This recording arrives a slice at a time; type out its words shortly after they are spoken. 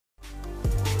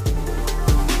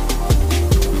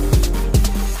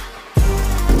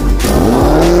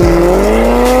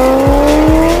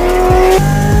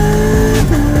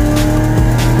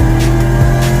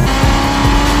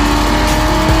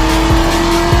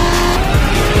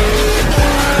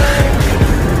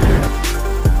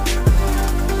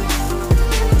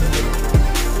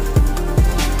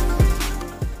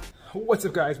What's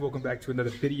up, guys? Welcome back to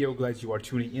another video. Glad you are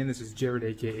tuning in. This is Jared,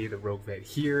 aka the Rogue Vet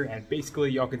here, and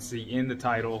basically y'all can see in the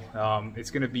title,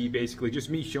 it's going to be basically just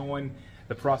me showing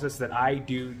the process that I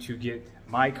do to get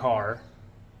my car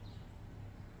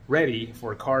ready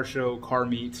for a car show, car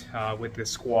meet with the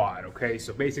squad. Okay,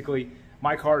 so basically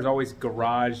my car is always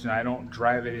garaged and I don't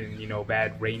drive it in, you know,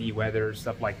 bad rainy weather,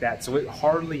 stuff like that, so it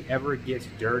hardly ever gets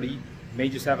dirty. May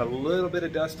just have a little bit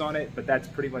of dust on it, but that's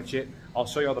pretty much it. I'll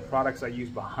show you all the products I use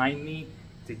behind me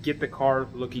to get the car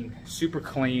looking super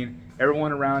clean.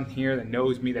 Everyone around here that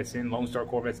knows me, that's in Lone Star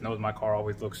Corvettes, knows my car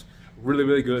always looks really,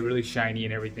 really good, really shiny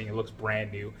and everything. It looks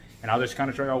brand new. And I'll just kind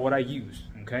of show you all what I use,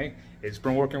 okay? It's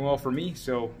been working well for me,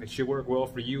 so it should work well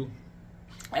for you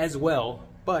as well.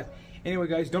 But anyway,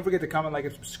 guys, don't forget to comment, like,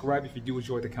 and subscribe if you do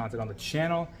enjoy the content on the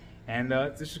channel. And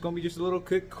this is going to be just a little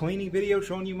quick cleaning video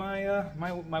showing you my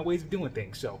my ways of doing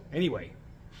things. So anyway,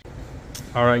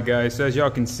 all right, guys, so as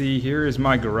y'all can see, here is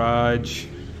my garage.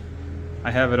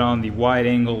 I have it on the wide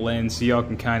angle lens so y'all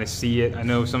can kind of see it. I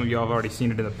know some of y'all have already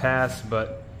seen it in the past,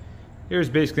 but here's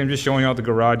basically, I'm just showing y'all the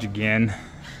garage again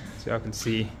so y'all can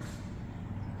see.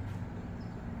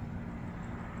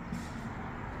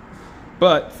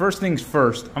 But first things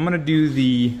first, I'm going to do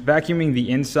the vacuuming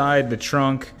the inside, the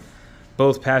trunk,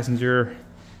 both passenger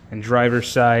and driver's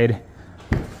side,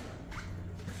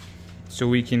 so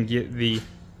we can get the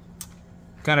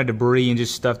kind of debris and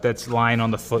just stuff that's lying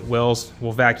on the footwells.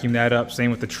 We'll vacuum that up.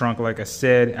 Same with the trunk, like I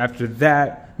said. After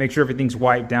that, make sure everything's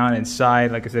wiped down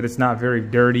inside. Like I said, it's not very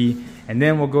dirty. And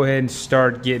then we'll go ahead and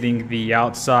start getting the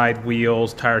outside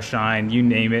wheels, tire shine, you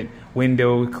name it,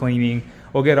 window cleaning.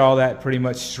 We'll get all that pretty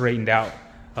much straightened out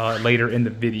later in the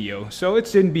video. So it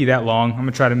shouldn't be that long. I'm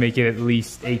gonna try to make it at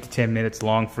least 8 to 10 minutes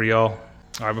long for y'all.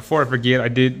 All right, before I forget, I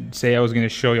did say I was gonna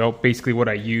show y'all basically what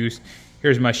I use.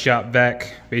 Here's my shop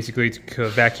vac, basically to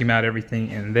vacuum out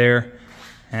everything in there.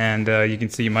 And you can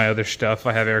see my other stuff.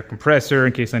 I have air compressor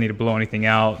in case I need to blow anything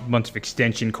out, a bunch of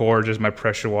extension cords, there's my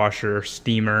pressure washer,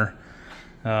 steamer,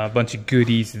 a bunch of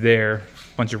goodies there,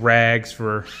 a bunch of rags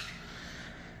for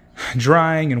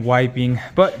drying and wiping.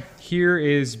 But here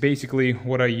is basically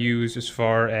what I use as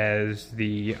far as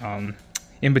the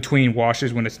in-between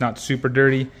washes when it's not super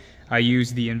dirty. I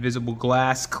use the invisible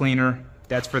glass cleaner.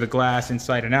 That's for the glass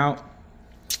inside and out.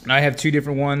 And I have two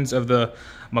different ones of the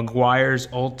Meguiar's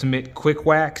Ultimate Quick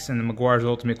Wax and the Meguiar's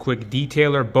Ultimate Quick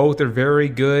Detailer. Both are very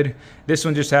good. This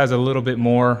one just has a little bit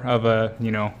more of a,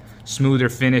 you know, smoother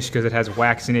finish because it has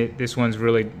wax in it. This one's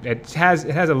really, it has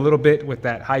a little bit with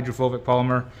that hydrophobic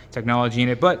polymer technology in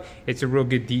it, but it's a real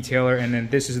good detailer. And then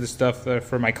this is the stuff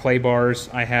for my clay bars.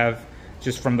 I have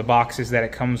just from the boxes that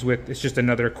it comes with. It's just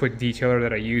another quick detailer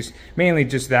that I use, mainly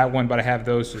just that one, but I have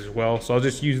those as well. So I'll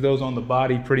just use those on the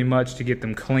body pretty much to get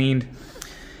them cleaned.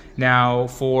 Now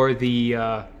for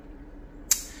the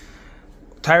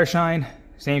tire shine,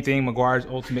 same thing, Meguiar's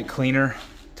Ultimate Cleaner,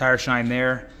 tire shine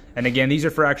there. And again, these are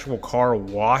for actual car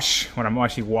wash, when I'm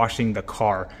actually washing the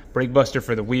car. Brake buster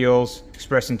for the wheels,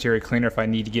 express interior cleaner if I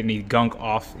need to get any gunk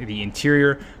off the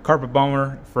interior, carpet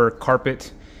bomber for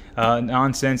carpet,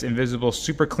 nonsense invisible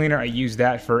super cleaner. I use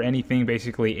that for anything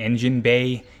basically engine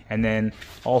bay. And then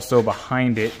also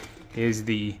behind it is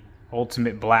the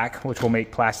Ultimate Black, which will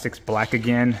make plastics black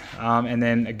again. And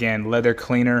then again, leather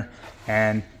cleaner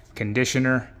and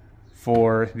conditioner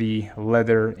for the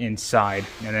leather inside.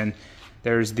 And then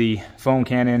there's the foam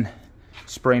cannon,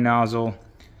 spray nozzle,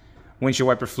 windshield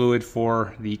wiper fluid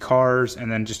for the cars,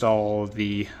 and then just all of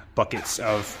the buckets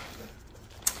of,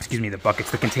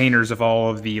 the containers of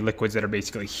all of the liquids that are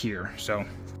basically here. So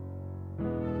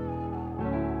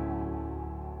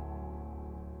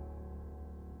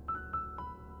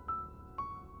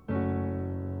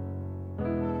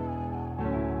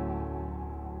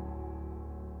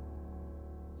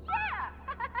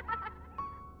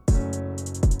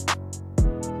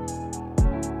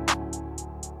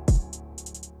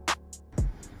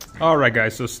alright,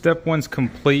 guys, so step one's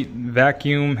complete.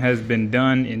 Vacuum has been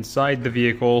done inside the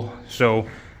vehicle, so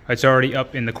it's already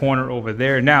up in the corner over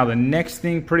there. Now the next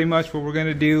thing, pretty much what we're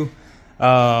gonna do,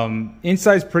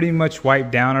 inside's pretty much wiped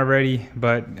down already,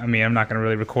 but I mean, I'm not gonna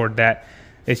really record that.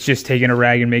 It's just taking a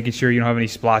rag and making sure you don't have any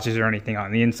splotches or anything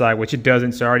on the inside, which it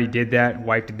doesn't, so I already did that,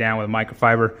 wiped it down with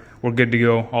microfiber. We're good to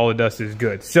go, all the dust is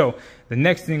good. So the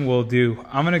next thing we'll do,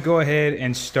 I'm gonna go ahead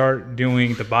and start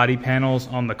doing the body panels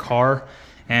on the car.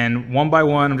 And one by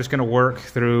one, I'm just gonna work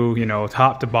through, you know,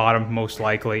 top to bottom most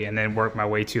likely, and then work my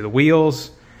way to the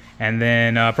wheels, and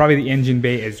then probably the engine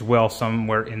bay as well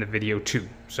somewhere in the video too.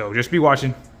 So just be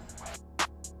watching.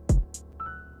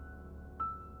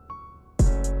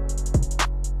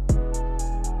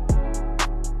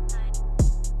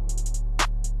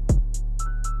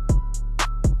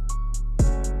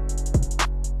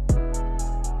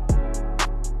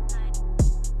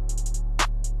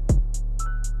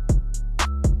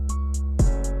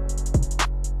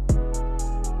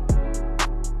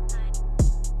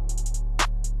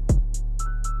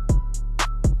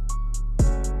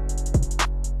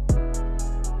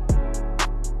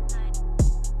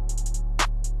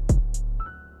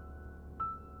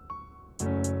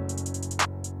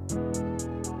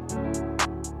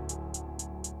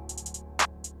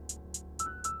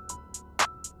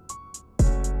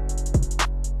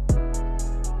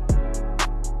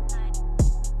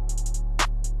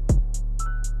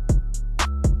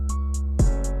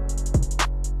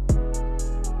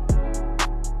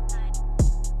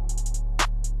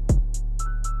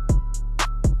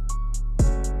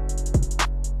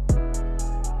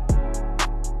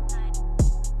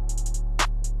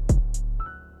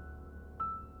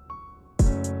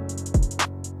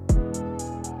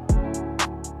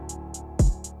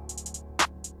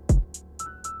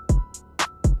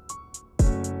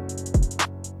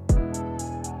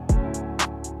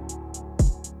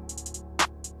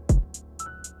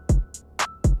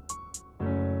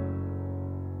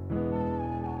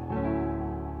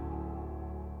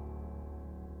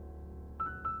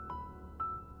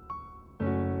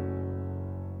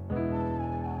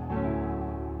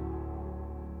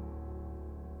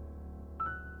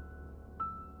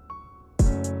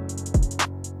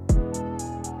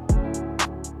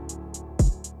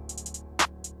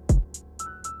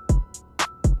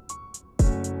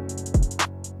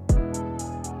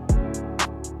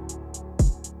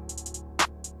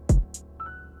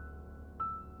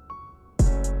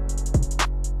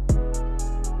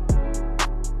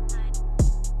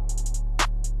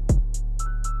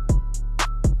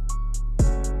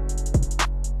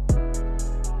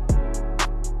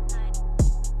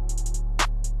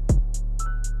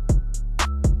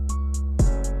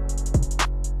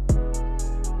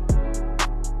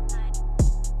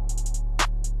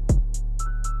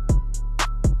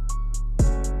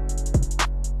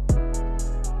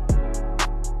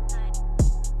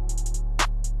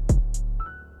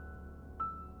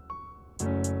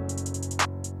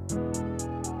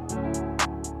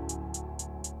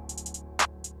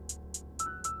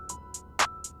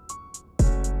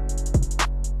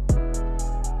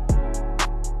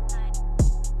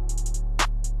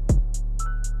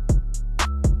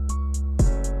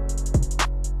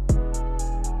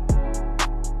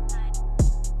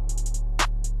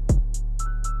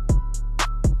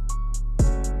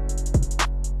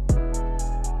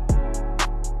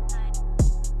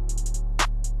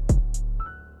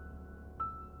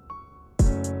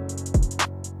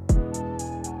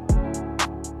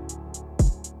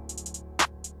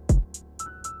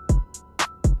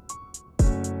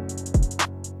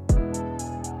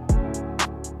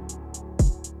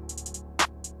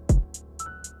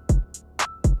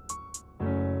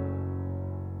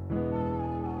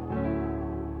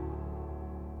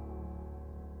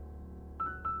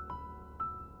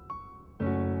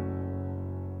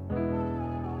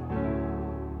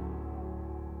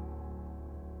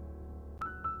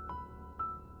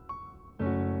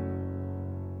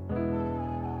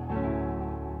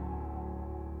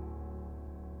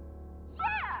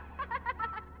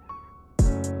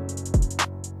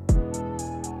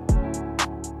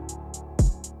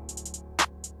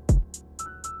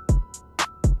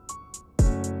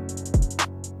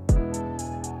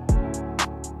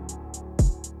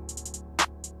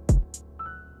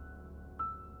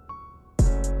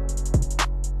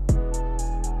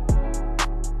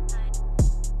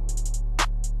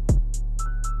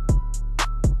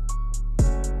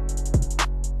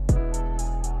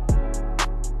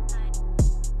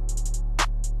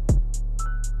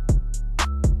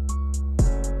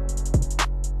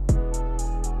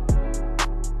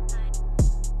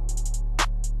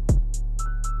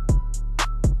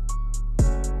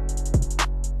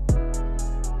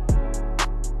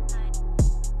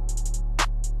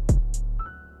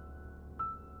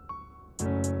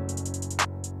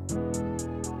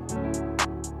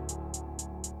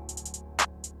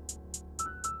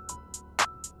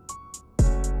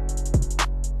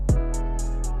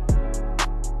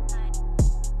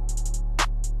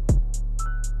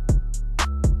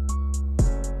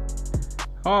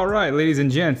 All right, ladies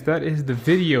and gents, that is the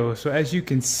video. So as you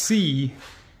can see,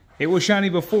 it was shiny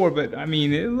before, but I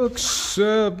mean, it looks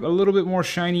a little bit more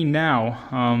shiny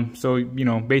now. So, you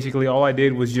know, basically all I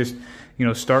did was just, you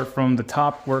know, start from the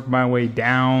top, work my way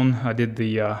down. I did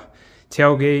the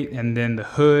tailgate and then the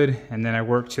hood, and then I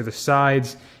worked to the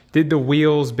sides. Did the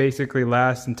wheels basically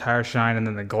last, entire shine, and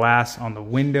then the glass on the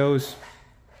windows.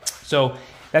 So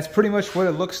that's pretty much what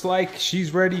it looks like.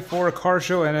 She's ready for a car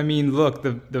show, and I mean, look,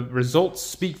 the results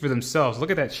speak for themselves. Look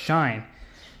at that shine.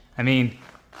 I mean,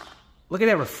 look at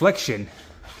that reflection.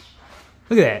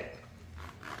 Look at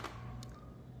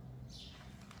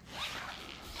that.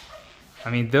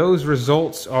 I mean, those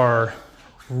results are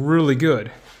really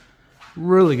good.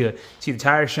 Really good. See the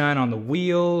tire shine on the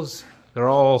wheels. They're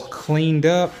all cleaned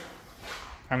up.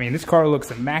 I mean, this car looks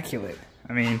immaculate.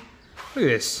 I mean, look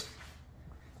at this.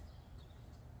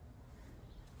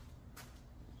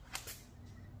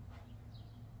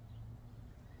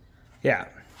 Yeah,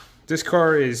 this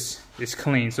car is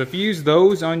clean. So if you use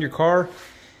those on your car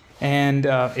and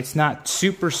it's not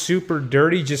super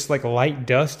dirty, just like light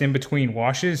dust in between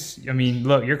washes, I mean,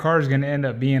 look, your car is going to end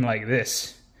up being like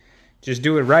this. Just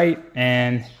do it right,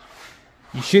 and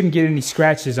you shouldn't get any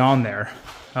scratches on there.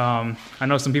 I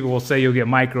know some people will say you'll get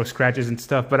micro scratches and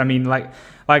stuff, but I mean, like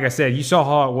I said, you saw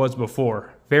how it was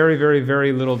before.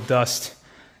 Very little dust.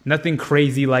 Nothing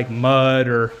crazy like mud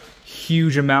or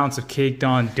huge amounts of caked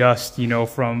on dust, you know,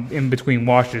 from in between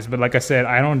washes. But like I said,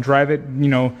 I don't drive it, you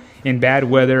know, in bad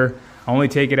weather. I only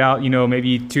take it out, you know,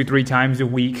 maybe 2-3 times a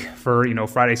week for, you know,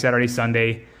 Friday, Saturday,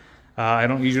 Sunday. I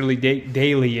don't usually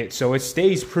daily it, so it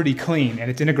stays pretty clean, and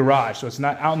it's in a garage, so it's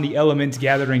not out in the elements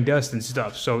gathering dust and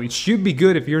stuff. So it should be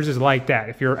good if yours is like that.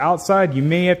 If you're outside, you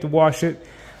may have to wash it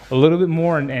a little bit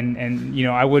more, and you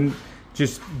know, I wouldn't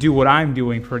just do what I'm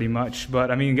doing pretty much. But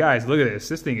I mean, guys, look at this.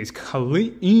 This thing is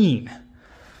clean.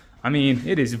 I mean,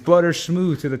 it is butter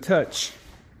smooth to the touch.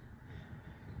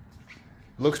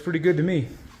 Looks pretty good to me.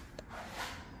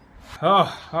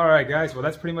 Oh, all right, guys. Well,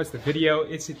 that's pretty much the video.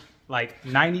 It's like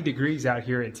 90 degrees out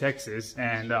here in Texas,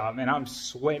 and I'm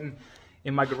sweating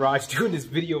in my garage doing this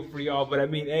video for y'all. But I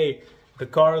mean, hey, the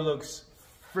car looks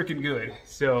freaking good.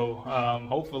 So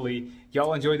hopefully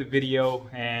y'all enjoy the video,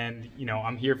 and you know,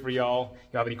 I'm here for y'all.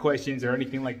 If you have any questions or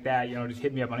anything like that, you know, just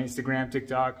hit me up on Instagram,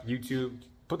 TikTok, YouTube.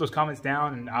 Put those comments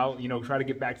down, and I'll, you know, try to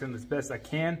get back to them as best I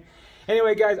can.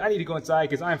 Anyway, guys, I need to go inside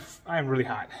because I'm really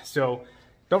hot. So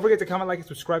don't forget to comment, like, and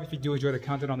subscribe if you do enjoy the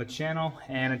content on the channel.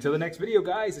 And until the next video,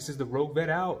 guys, this is the Rogue Vet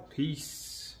out. Peace.